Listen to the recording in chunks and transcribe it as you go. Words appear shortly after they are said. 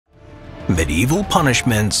Medieval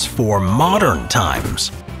punishments for modern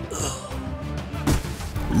times.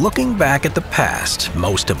 Looking back at the past,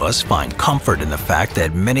 most of us find comfort in the fact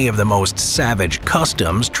that many of the most savage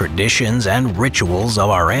customs, traditions, and rituals of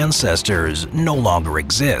our ancestors no longer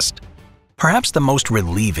exist. Perhaps the most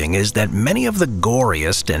relieving is that many of the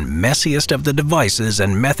goriest and messiest of the devices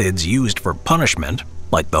and methods used for punishment,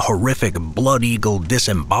 like the horrific blood eagle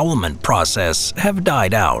disembowelment process, have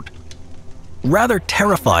died out. Rather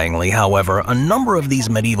terrifyingly, however, a number of these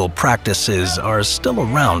medieval practices are still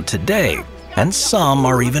around today, and some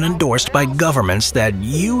are even endorsed by governments that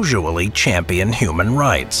usually champion human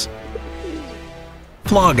rights.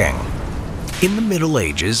 Flogging. In the Middle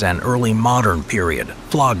Ages and early modern period,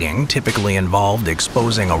 flogging typically involved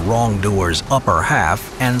exposing a wrongdoer's upper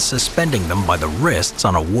half and suspending them by the wrists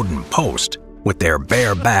on a wooden post. With their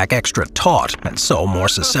bare back extra taut and so more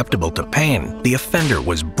susceptible to pain, the offender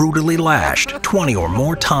was brutally lashed 20 or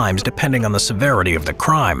more times depending on the severity of the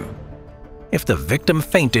crime. If the victim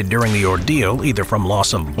fainted during the ordeal, either from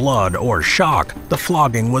loss of blood or shock, the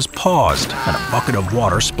flogging was paused and a bucket of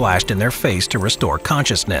water splashed in their face to restore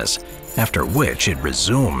consciousness, after which it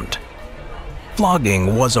resumed.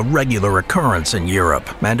 Flogging was a regular occurrence in Europe,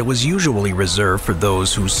 and it was usually reserved for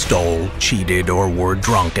those who stole, cheated, or were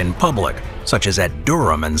drunk in public, such as at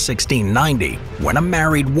Durham in 1690, when a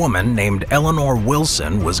married woman named Eleanor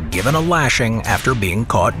Wilson was given a lashing after being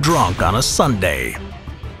caught drunk on a Sunday.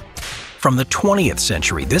 From the 20th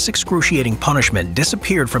century, this excruciating punishment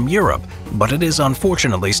disappeared from Europe, but it is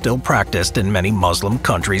unfortunately still practiced in many Muslim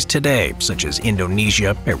countries today, such as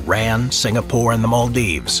Indonesia, Iran, Singapore, and the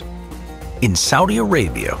Maldives. In Saudi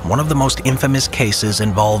Arabia, one of the most infamous cases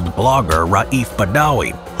involved blogger Raif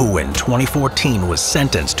Badawi, who in 2014 was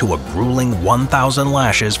sentenced to a grueling 1,000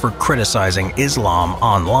 lashes for criticizing Islam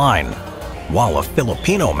online, while a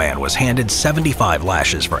Filipino man was handed 75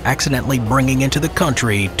 lashes for accidentally bringing into the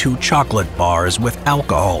country 2 chocolate bars with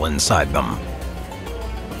alcohol inside them.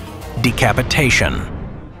 Decapitation.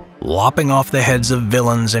 Lopping off the heads of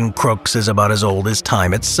villains and crooks is about as old as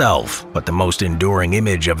time itself, but the most enduring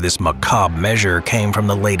image of this macabre measure came from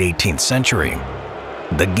the late 18th century.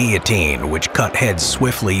 The guillotine, which cut heads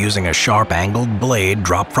swiftly using a sharp angled blade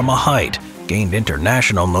dropped from a height, gained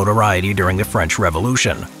international notoriety during the French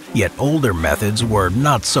Revolution, yet older methods were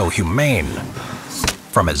not so humane.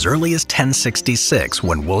 From as early as 1066,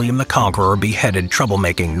 when William the Conqueror beheaded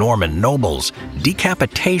troublemaking Norman nobles,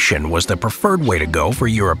 decapitation was the preferred way to go for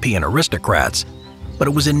European aristocrats. But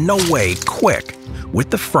it was in no way quick. With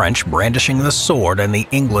the French brandishing the sword and the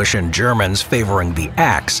English and Germans favoring the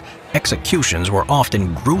axe, executions were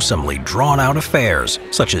often gruesomely drawn-out affairs,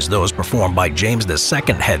 such as those performed by James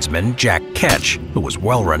II headsman Jack Ketch, who was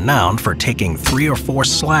well renowned for taking 3 or 4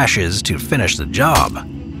 slashes to finish the job.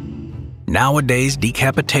 Nowadays,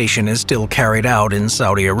 decapitation is still carried out in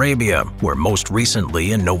Saudi Arabia, where most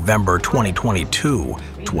recently in November 2022,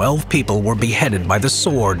 12 people were beheaded by the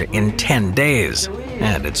sword in 10 days,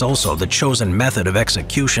 and it's also the chosen method of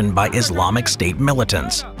execution by Islamic State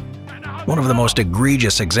militants. One of the most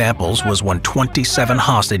egregious examples was when 27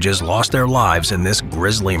 hostages lost their lives in this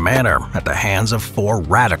grisly manner at the hands of 4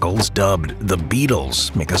 radicals dubbed the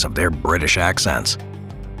Beatles because of their British accents.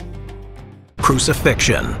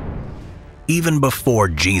 Crucifixion. Even before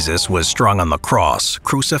Jesus was strung on the cross,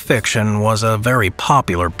 crucifixion was a very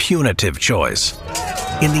popular punitive choice.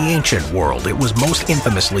 In the ancient world, it was most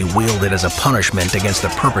infamously wielded as a punishment against the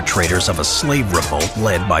perpetrators of a slave revolt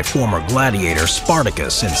led by former gladiator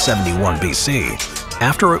Spartacus in 71 BC.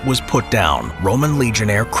 After it was put down, Roman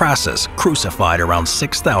legionnaire Crassus crucified around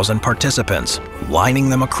 6,000 participants, lining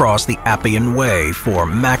them across the Appian Way for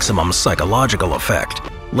maximum psychological effect.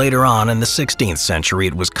 Later on in the 16th century,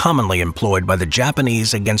 it was commonly employed by the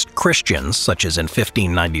Japanese against Christians, such as in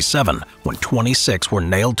 1597, when 26 were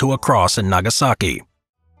nailed to a cross in Nagasaki.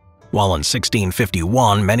 While in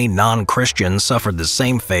 1651, many non-Christians suffered the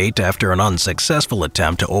same fate after an unsuccessful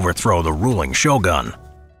attempt to overthrow the ruling shogun.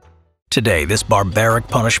 Today, this barbaric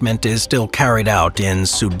punishment is still carried out in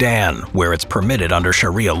Sudan, where it's permitted under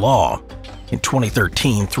Sharia law. In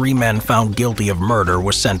 2013, 3 men found guilty of murder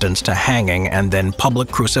were sentenced to hanging and then public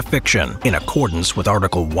crucifixion in accordance with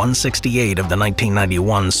Article 168 of the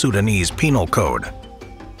 1991 Sudanese Penal Code.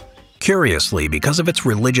 Curiously, because of its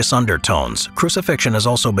religious undertones, crucifixion has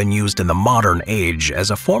also been used in the modern age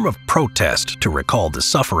as a form of protest to recall the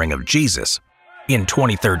suffering of Jesus. In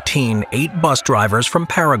 2013, 8 bus drivers from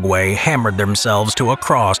Paraguay hammered themselves to a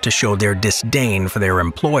cross to show their disdain for their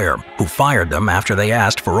employer, who fired them after they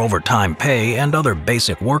asked for overtime pay and other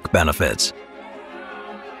basic work benefits.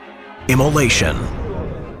 Immolation.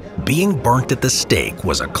 Being burnt at the stake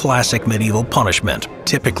was a classic medieval punishment,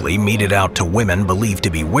 typically meted out to women believed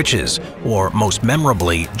to be witches, or most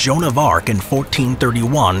memorably, Joan of Arc in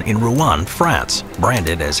 1431 in Rouen, France,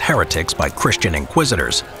 branded as heretics by Christian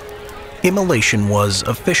inquisitors. Immolation was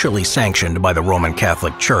officially sanctioned by the Roman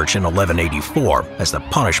Catholic Church in 1184 as the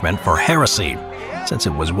punishment for heresy, since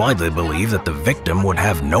it was widely believed that the victim would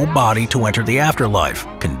have no body to enter the afterlife,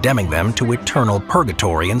 condemning them to eternal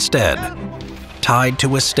purgatory instead. Tied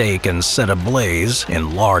to a stake and set ablaze,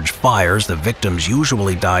 in large fires, the victims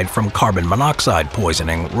usually died from carbon monoxide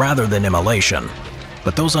poisoning rather than immolation.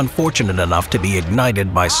 But those unfortunate enough to be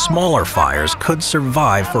ignited by smaller fires could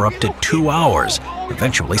survive for up to 2 hours,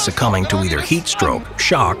 eventually succumbing to either heat stroke,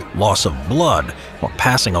 shock, loss of blood, or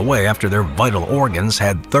passing away after their vital organs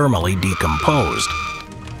had thermally decomposed.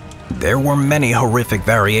 There were many horrific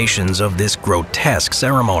variations of this grotesque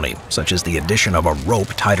ceremony, such as the addition of a rope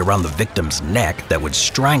tied around the victim's neck that would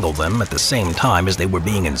strangle them at the same time as they were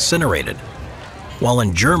being incinerated. While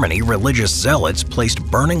in Germany, religious zealots placed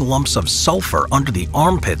burning lumps of sulfur under the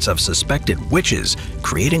armpits of suspected witches,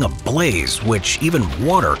 creating a blaze which even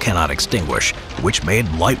water cannot extinguish, which made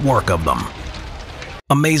light work of them.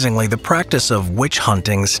 Amazingly, the practice of witch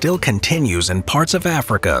hunting still continues in parts of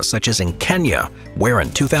Africa, such as in Kenya, where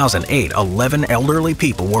in 2008, 11 elderly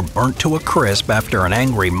people were burnt to a crisp after an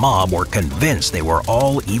angry mob were convinced they were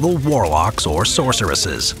all evil warlocks or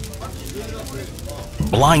sorceresses.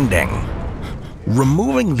 Blinding.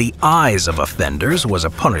 Removing the eyes of offenders was a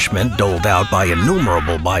punishment doled out by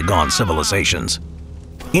innumerable bygone civilizations.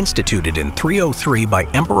 Instituted in 303 by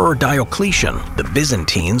Emperor Diocletian, the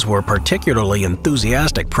Byzantines were particularly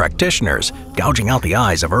enthusiastic practitioners, gouging out the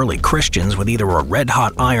eyes of early Christians with either a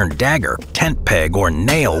red-hot iron dagger, tent peg, or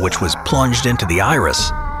nail which was plunged into the iris.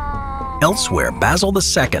 Elsewhere, Basil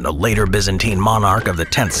II, a later Byzantine monarch of the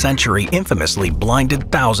 10th century, infamously blinded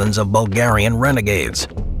thousands of Bulgarian renegades.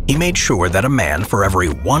 He made sure that a man for every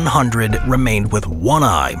 100 remained with one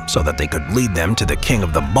eye so that they could lead them to the king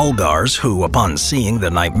of the Bulgars who, upon seeing the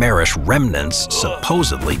nightmarish remnants,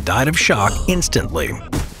 supposedly died of shock instantly.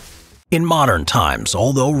 In modern times,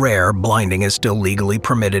 although rare, blinding is still legally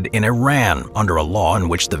permitted in Iran under a law in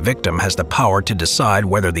which the victim has the power to decide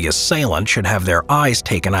whether the assailant should have their eyes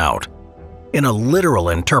taken out. In a literal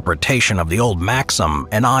interpretation of the old maxim,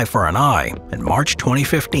 an eye for an eye, in March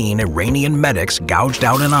 2015, Iranian medics gouged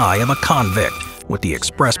out an eye of a convict with the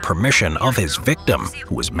express permission of his victim,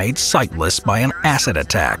 who was made sightless by an acid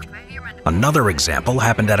attack. Another example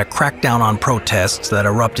happened at a crackdown on protests that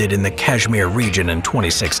erupted in the Kashmir region in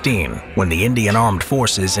 2016, when the Indian Armed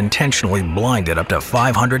Forces intentionally blinded up to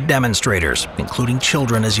 500 demonstrators, including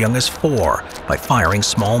children as young as 4, by firing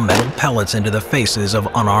small metal pellets into the faces of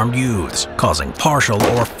unarmed youths, causing partial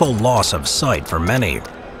or full loss of sight for many.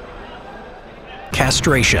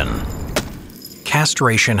 Castration.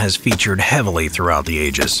 Castration has featured heavily throughout the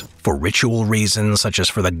ages, for ritual reasons such as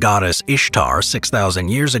for the goddess Ishtar 6,000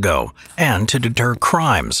 years ago, and to deter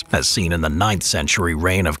crimes, as seen in the 9th century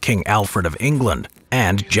reign of King Alfred of England,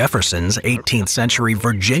 and Jefferson's 18th century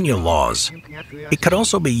Virginia laws. It could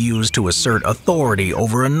also be used to assert authority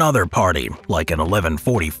over another party, like in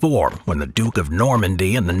 1144, when the Duke of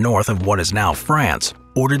Normandy in the north of what is now France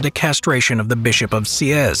ordered the castration of the Bishop of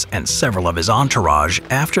Sieyès and several of his entourage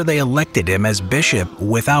after they elected him as bishop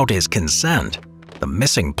without his consent. The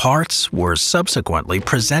missing parts were subsequently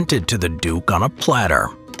presented to the Duke on a platter.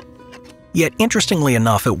 Yet, interestingly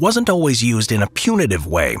enough, it wasn't always used in a punitive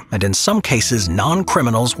way, and in some cases,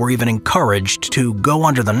 non-criminals were even encouraged to go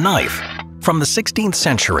under the knife. From the 16th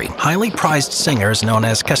century, highly prized singers known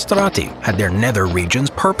as castrati had their nether regions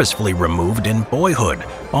purposefully removed in boyhood,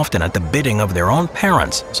 often at the bidding of their own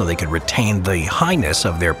parents, so they could retain the highness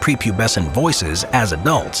of their prepubescent voices as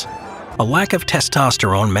adults. A lack of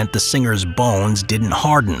testosterone meant the singer's bones didn't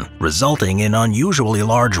harden, resulting in unusually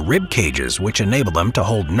large rib cages which enabled them to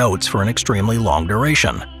hold notes for an extremely long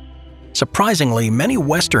duration. Surprisingly, many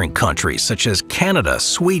Western countries such as Canada,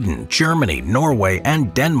 Sweden, Germany, Norway,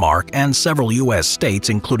 and Denmark, and several U.S. states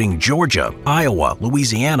including Georgia, Iowa,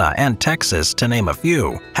 Louisiana, and Texas, to name a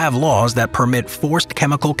few, have laws that permit forced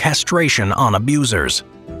chemical castration on abusers.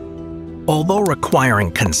 Although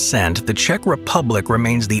requiring consent, the Czech Republic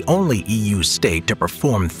remains the only EU state to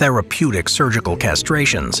perform therapeutic surgical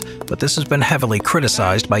castrations, but this has been heavily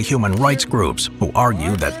criticized by human rights groups, who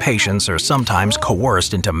argue that patients are sometimes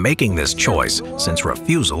coerced into making this choice, since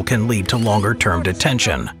refusal can lead to longer-term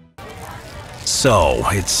detention. So,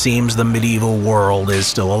 it seems the medieval world is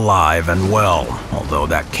still alive and well, although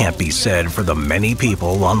that can't be said for the many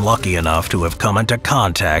people unlucky enough to have come into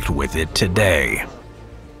contact with it today.